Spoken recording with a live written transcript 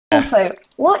Also,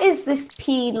 what is this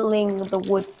peeling the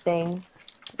wood thing?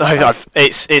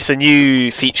 It's a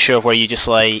new feature where you just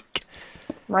like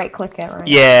right click it, right?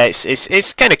 Yeah,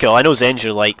 it's kind of cool. I know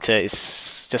Zenja liked it.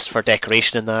 It's just for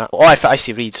decoration and that. Oh, I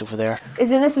see reeds over there.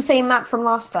 Isn't this the same map from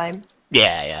last time?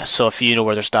 Yeah. So if you know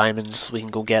where there's diamonds, we can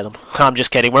go get them. I'm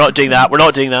just kidding. We're not doing that. We're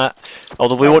not doing that.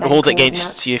 Although we won't hold it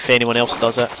against you if anyone else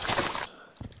does it.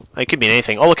 It could mean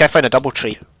anything. Oh look, I found a double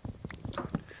tree.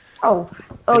 Oh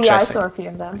yeah, I saw a few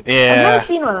of them. Yeah. I've never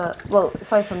seen one of them. Well,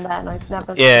 aside from that, and I've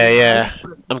never. Yeah.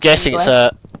 I'm guessing it's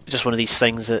just one of these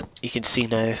things that you can see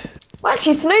now. Well,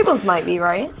 actually, snowballs might be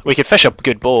right. We could fish a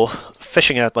good bowl.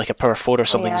 Fishing like a power 4 or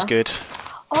something is good.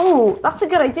 Oh, that's a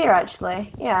good idea,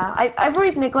 actually. Yeah, I've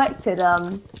always neglected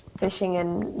fishing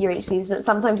in UHCs, but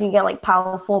sometimes you get like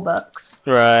power 4 bucks.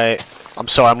 Right. I'm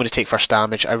sorry. I'm going to take first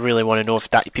damage. I really want to know if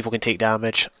people can take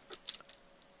damage.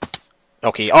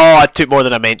 Okay. Oh, I took more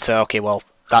than I meant to. Okay, well,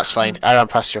 that's fine. I ran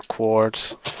past your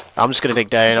quartz. I'm just going to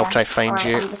dig down. I'll try to find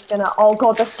you. I'm just going to... Oh,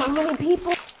 God, there's so many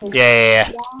people.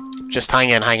 Yeah. Just hang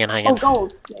in. Oh,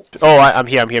 gold. Oh, I'm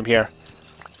here.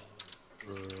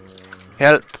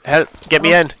 Help. Get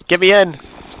me in.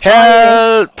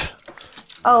 Help!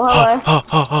 Oh, hello.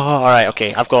 Alright,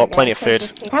 okay. I've got plenty of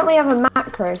food. Apparently I have a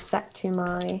macro set to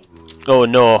my... Oh,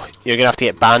 no. You're going to have to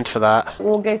get banned for that.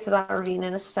 We'll go to that ravine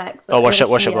in a sec. Oh, watch it,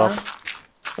 love.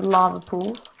 It's a lava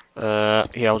pool.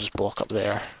 Here, I'll just block up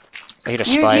there. I hear a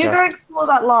spider. You go explore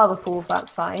that lava pool if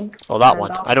that's fine. Oh, that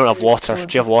one. I don't have water.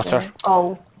 Do you have water?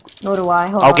 Oh, nor do I.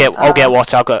 I'll get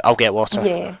water. I'll get water.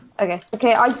 Yeah.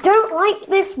 Okay. I don't like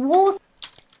this water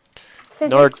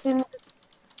physics in.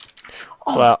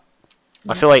 Oh. Well,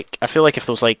 I feel like if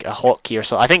there was like a hotkey or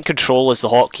something. I think control is the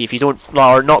hotkey. If you don't,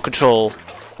 or not control.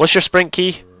 What's your sprint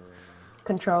key?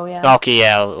 Control, yeah. Okay,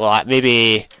 yeah. Well,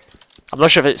 maybe. I'm not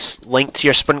sure if it's linked to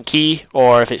your sprint key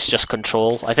or if it's just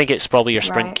control. I think it's probably your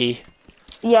sprint key.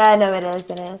 Yeah, no, it is.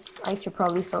 I should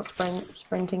probably start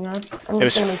sprinting now. I'm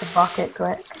just gonna make a bucket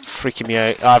quick. Freaking me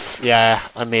out.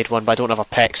 I made one, but I don't have a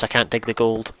pick, so I can't dig the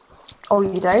gold. Oh,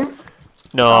 you don't?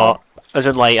 No, as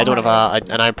in like I don't have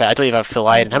an iron pick. I don't even have full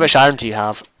iron. How much iron do you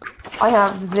have? I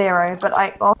have 0, but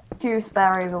I'll have 2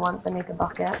 spare over once I make a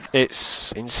bucket.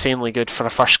 It's insanely good for a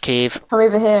first cave. Come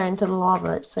over here into the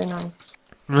lava. It's so nice.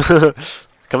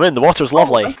 Come in. The water's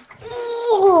lovely.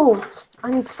 Oh, I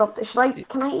need to stop this.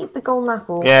 Can I eat the golden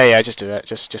apple? Yeah, just do it.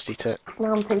 Just eat it.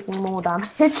 Now I'm taking more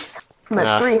damage. I'm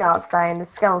at 3 hearts down, the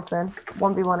skeleton.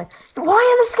 1v1. Why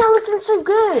are the skeletons so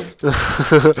good?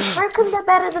 How come they're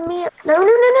better than me? No.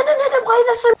 Why are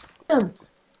they so good?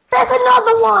 There's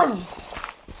another one!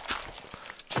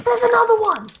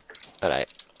 Alright.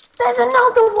 There's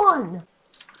another one!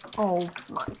 Oh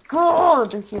my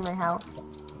god, I see my health.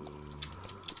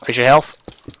 Where's your health?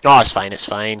 No, it's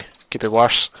fine. Could be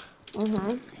worse. I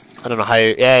don't know how.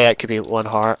 Yeah, it could be 1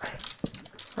 heart.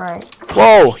 Right.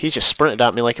 Whoa! He just sprinted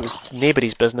at me like it was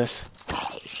nobody's business.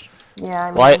 Yeah, I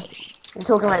mean, what? You're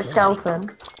talking about a skeleton.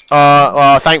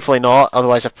 Well, thankfully not.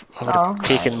 Otherwise, I would have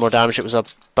taken more damage. It was a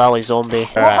bally zombie.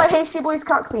 What my hasty boys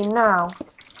cut clean now?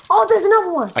 Oh, there's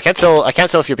another one. I can't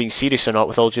tell if you're being serious or not.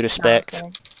 With all due respect.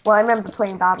 No, well, I remember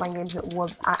playing Badland games that were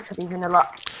actually vanilla.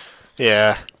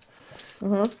 Yeah. I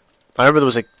remember there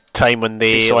was a time when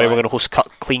they we're going to host cut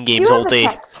clean games all day.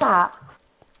 Chat?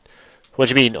 What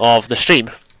do you mean? Of the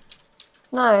stream?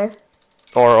 No.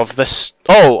 Or of this?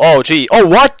 Oh, gee. Oh,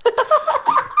 what?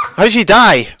 How did you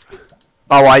die?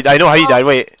 Oh, I know how you died.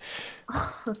 Wait.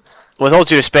 With all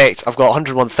due respect, I've got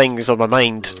 101 things on my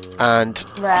mind, and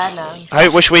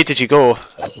which way did you go?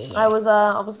 I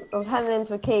was heading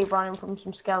into a cave running from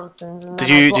some skeletons. And did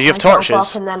you have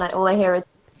torches? And then all I hear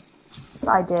is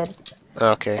I did.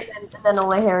 Okay. And then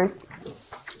all I hear is.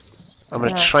 I'm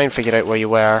gonna try and figure out where you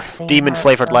were. Demon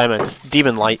flavored lemon.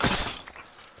 Demon lights.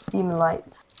 Demon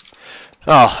lights.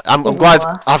 Oh, I'm glad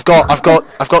I've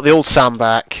got the old Sam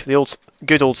back. The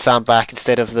good old Sam back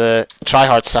instead of the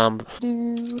tryhard Sam.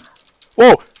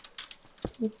 Whoa!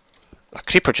 A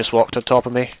creeper just walked on top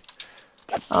of me.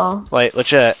 Oh. Like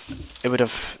legit, it would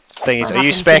have thingies. Are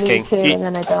you specking? And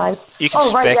then I died. You can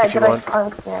spec if you want.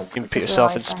 You can put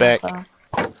yourself in spec.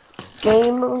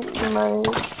 Game mode.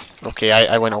 Okay,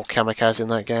 I went all kamikaze in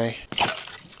that guy.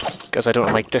 Because I don't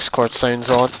have my Discord sounds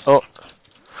on. Oh,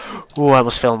 I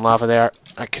almost fell in lava there.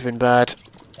 That could have been bad.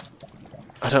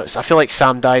 I feel like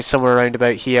Sam died somewhere around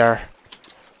about here.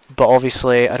 But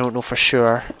obviously, I don't know for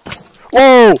sure.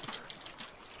 Whoa!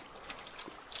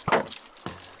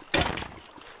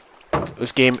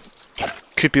 This game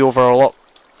could be over a lot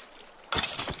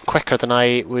quicker than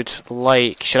I would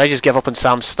like. Should I just give up on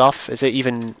Sam's stuff? Is it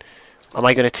even... Am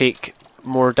I going to take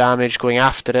more damage going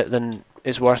after it than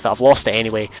is worth it. I've lost it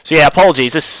anyway. So yeah,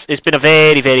 apologies. It's been a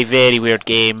very, very, very weird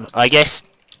game. I guess...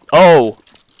 Oh!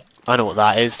 I know what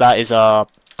that is. That is an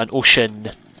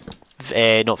ocean...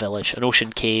 not village. An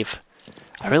ocean cave.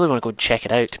 I really want to go and check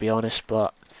it out, to be honest,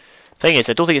 but... Thing is,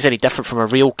 I don't think it's any different from a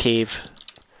real cave.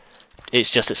 It's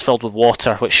just it's filled with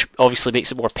water, which obviously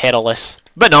makes it more perilous.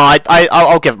 But no,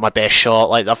 I'll give it my best shot.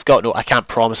 Like I can't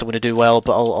promise I'm going to do well,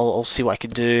 but I'll see what I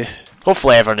can do.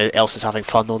 Hopefully everyone else is having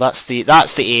fun though. That's the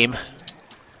aim.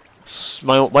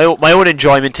 My own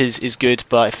enjoyment is good,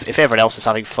 but if everyone else is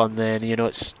having fun, then you know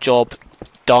it's job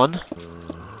done.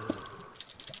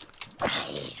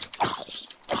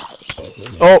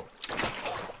 Oh,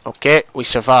 okay, we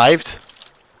survived.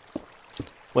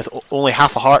 With only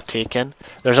half a heart taken.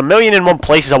 There's 1,000,001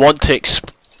 places I want to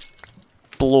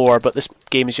explore, but this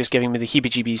game is just giving me the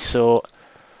heebie-jeebies, so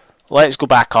let's go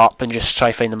back up and just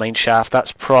try find the mine shaft.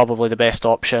 That's probably the best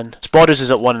option. Spotters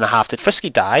is at 1.5. Did Frisky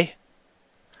die?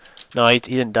 No, he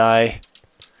didn't die.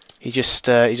 He just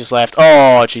left.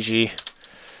 Oh, GG.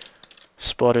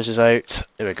 Spotters is out.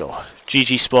 There we go.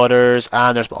 GG Spotters,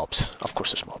 and there's mobs. Of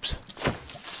course there's mobs.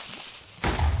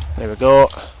 There we go.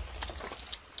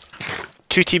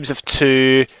 2 teams of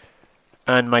 2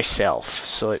 and myself,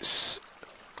 so it's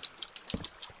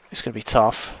gonna be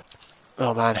tough.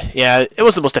 Oh man, yeah, it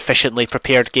was the most efficiently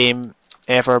prepared game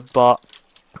ever, but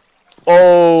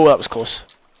oh, that was close.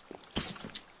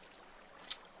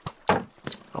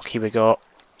 Okay, here we go.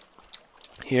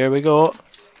 Here we go.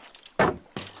 Oh,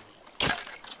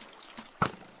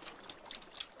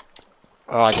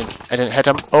 I didn't hit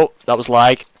him. Oh, that was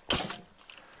lag.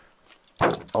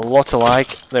 A lot of lag.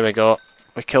 There we go.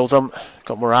 We killed him.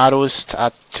 Got more arrows to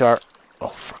add to our... Oh,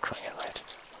 for crying out loud.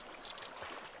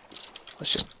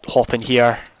 Let's just hop in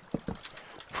here.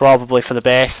 Probably for the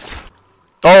best.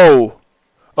 Oh!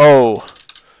 Oh!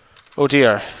 Oh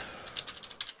dear.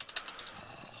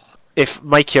 If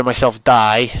Mikey or myself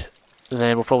die,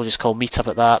 then we'll probably just call meet up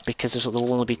at that, because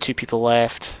there'll only be 2 people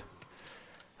left.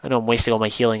 I know I'm wasting all my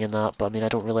healing in that, but I mean, I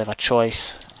don't really have a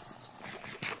choice.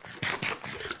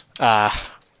 Ah.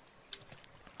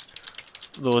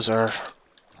 Those are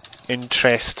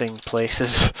interesting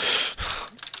places.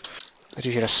 I do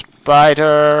hear a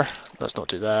spider. Let's not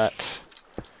do that.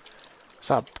 Is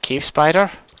that a cave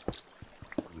spider?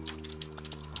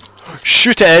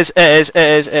 Shoot, it is! It is! It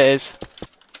is! It is!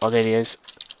 Oh, there he is.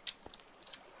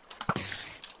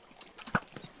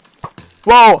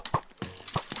 Whoa!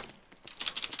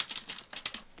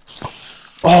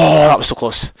 Oh, that was so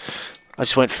close. I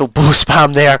just went full bow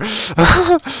spam there.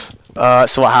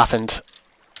 So what happened?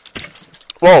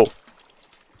 Whoa!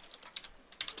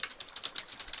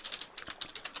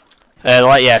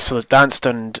 Yeah, so the Danced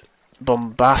and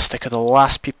Bombastic are the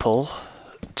last people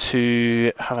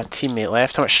to have a teammate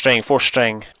left. How much string? 4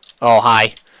 string. Oh,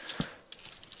 hi.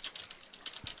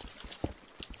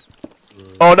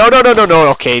 Oh, no, no, no, no, no.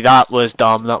 Okay, that was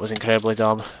dumb. That was incredibly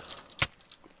dumb.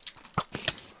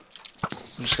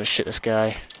 I'm just going to shoot this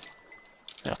guy.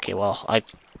 Okay, well,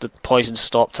 the poison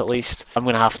stopped at least. I'm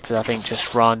going to have to, I think,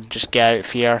 just run. Just get out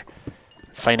of here.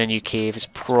 Find a new cave is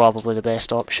probably the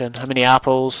best option. How many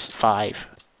apples? 5.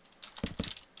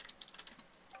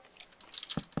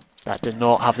 That did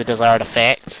not have the desired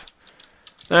effect.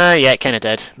 Yeah, it kind of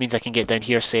did. Means I can get down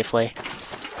here safely.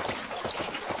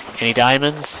 Any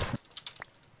diamonds?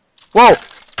 Whoa!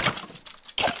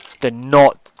 Did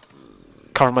not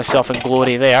cover myself in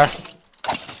glory there.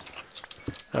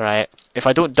 Alright. If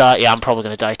I don't die, yeah, I'm probably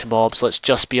going to die to mobs. Let's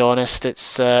just be honest.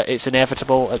 It's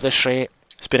inevitable at this rate.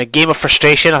 It's been a game of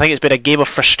frustration. I think it's been a game of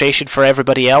frustration for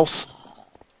everybody else.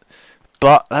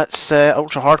 But that's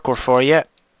ultra hardcore for you.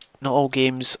 Not all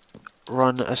games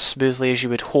run as smoothly as you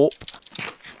would hope.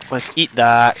 Let's eat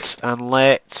that, and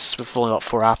we've only got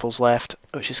 4 apples left,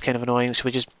 which is kind of annoying. Should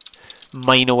we just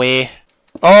mine away?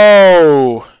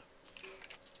 Oh!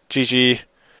 GG.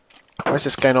 Why is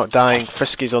this guy not dying?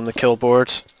 Frisky's on the kill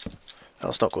board.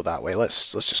 Let's not go that way.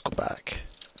 Let's just go back.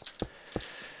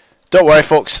 Don't worry,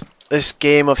 folks. This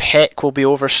game of heck will be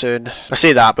over soon. I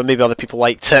say that, but maybe other people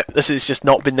liked it. This has just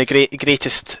not been the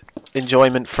greatest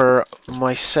enjoyment for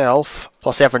myself.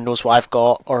 Plus, everyone knows what I've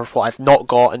got or what I've not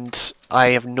got, and I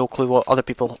have no clue what other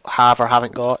people have or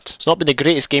haven't got. It's not been the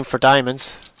greatest game for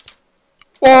diamonds.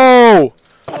 Whoa!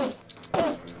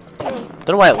 Don't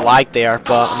know why it lagged there,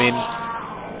 but I mean,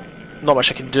 not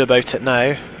much I can do about it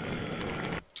now.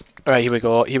 Alright, here we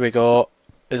go, here we go.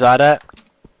 Is that it?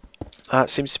 That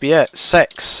seems to be it.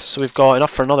 6. So we've got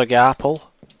enough for another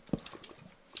apple.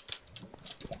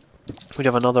 We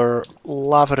have another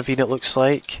lava ravine, it looks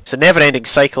like. It's a never-ending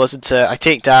cycle, isn't it? I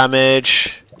take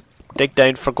damage, dig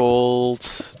down for gold,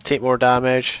 take more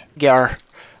damage, get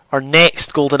our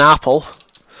next golden apple.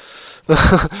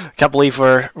 Can't believe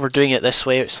we're doing it this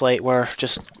way. It's like we're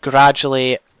just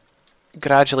gradually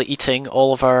eating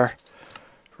all of our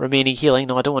remaining healing.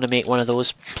 No, I don't want to make one of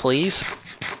those, please.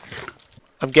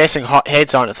 I'm guessing hot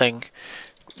heads aren't a thing.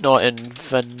 Not in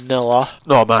vanilla.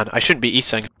 No, man, I shouldn't be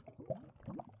eating.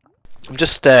 I'm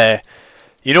just,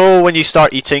 you know, when you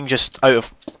start eating just out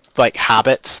of like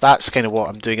habit. That's kind of what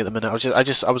I'm doing at the minute. I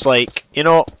was like, you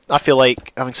know, I feel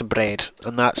like having some bread,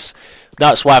 and that's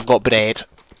why I've got bread.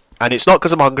 And it's not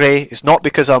because I'm hungry. It's not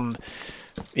because I'm,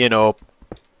 you know,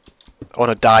 on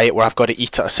a diet where I've got to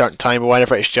eat at a certain time or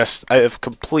whatever. It's just out of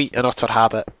complete and utter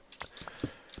habit.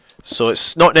 So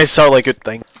it's not necessarily a good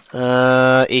thing.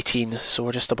 18, so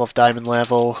we're just above diamond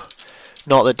level.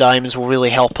 Not that diamonds will really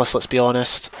help us, let's be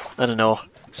honest. I don't know.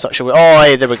 Such a way. Oh,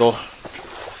 hey, there we go.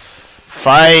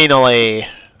 Finally!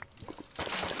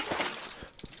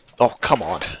 Oh, come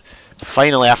on.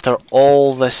 Finally, after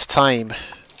all this time.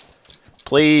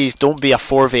 Please, don't be a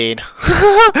 4 vein.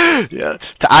 Yeah.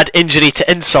 To add injury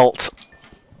to insult.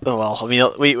 Oh well, I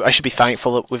mean, I should be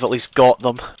thankful that we've at least got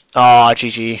them. Ah,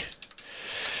 GG.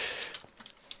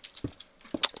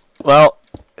 Well,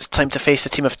 it's time to face a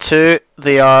team of 2.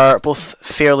 They are both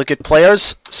fairly good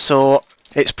players, so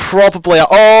it's probably a...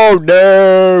 Oh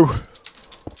no!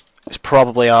 It's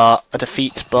probably a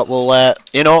defeat, but we'll,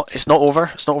 you know, it's not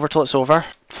over. It's not over till it's over.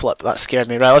 Flip, that scared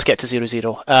me. Right, let's get to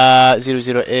 0-0.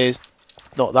 0-0 is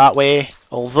not that way,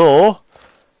 although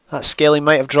that scaling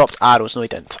might have dropped arrows. No, he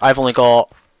didn't. I've only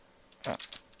got...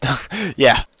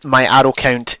 Yeah, my arrow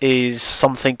count is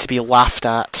something to be laughed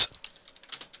at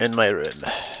in my room.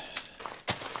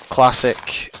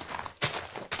 Classic.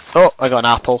 Oh, I got an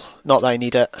apple. Not that I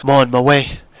need it. I'm on my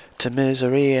way to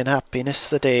misery and happiness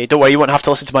today. Don't worry, you won't have to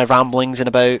listen to my ramblings in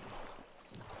about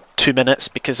 2 minutes,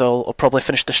 because I'll probably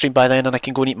finish the stream by then and I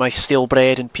can go and eat my stale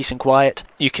bread in peace and quiet.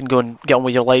 You can go and get on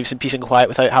with your lives in peace and quiet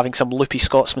without having some loopy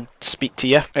Scotsman speak to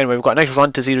you. Anyway, we've got a nice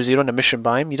run to 0-0 in a mission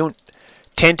biome. You don't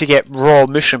tend to get raw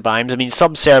mission biomes. I mean,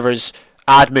 some servers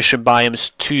add mission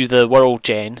biomes to the world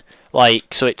gen,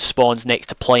 like, so it spawns next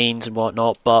to plains and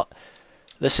whatnot, but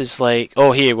this is like,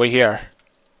 oh, here, we're here.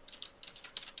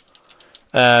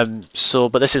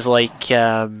 But this is like, you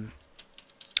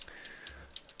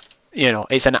know,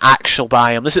 it's an actual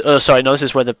biome. This is, oh, sorry, no, this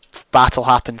is where the battle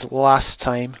happened last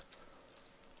time.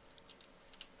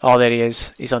 Oh, there he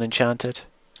is. He's unenchanted.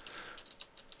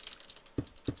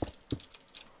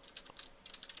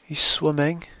 He's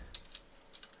swimming.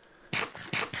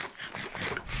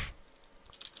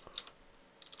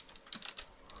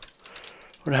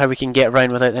 Wonder how we can get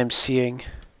around without them seeing.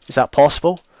 Is that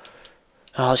possible?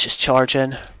 Oh, let's just charge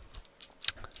in.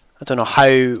 I don't know how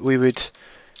we would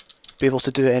be able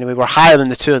to do it anyway. We're higher than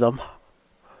the 2 of them.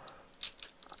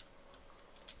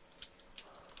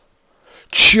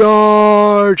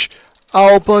 Charge!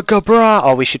 Alba-Gabra!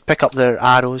 Oh, we should pick up their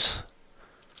arrows.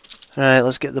 Alright,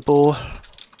 let's get the bow.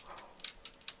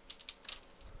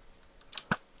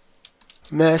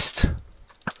 Missed.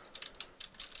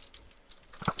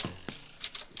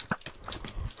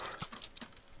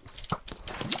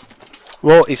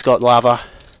 Whoa, he's got lava.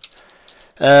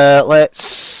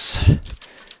 Let's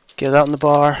get that on the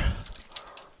bar.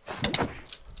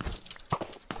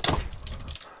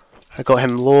 I got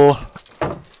him low.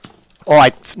 Oh,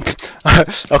 I...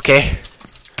 Okay.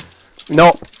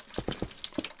 No.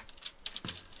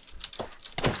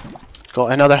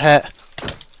 Got another hit.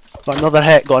 Got another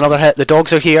hit. Got another hit. The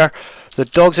dogs are here. The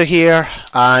dogs are here.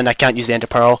 And I can't use the Ender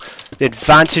Pearl. The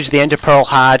advantage the Ender Pearl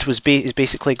had was is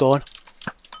basically gone.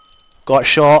 Got a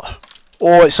shot.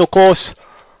 Oh, it's so close.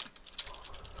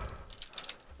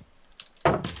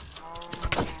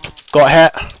 Got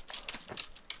hit.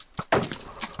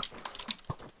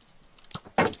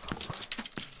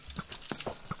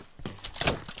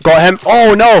 Got him.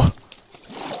 Oh no!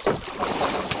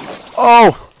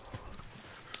 Oh!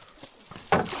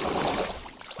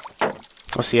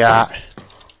 What's he at?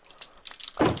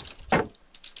 Oh,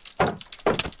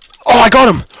 I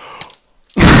got him!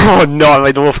 Oh no,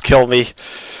 my wolf killed me.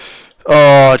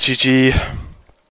 Oh, GG.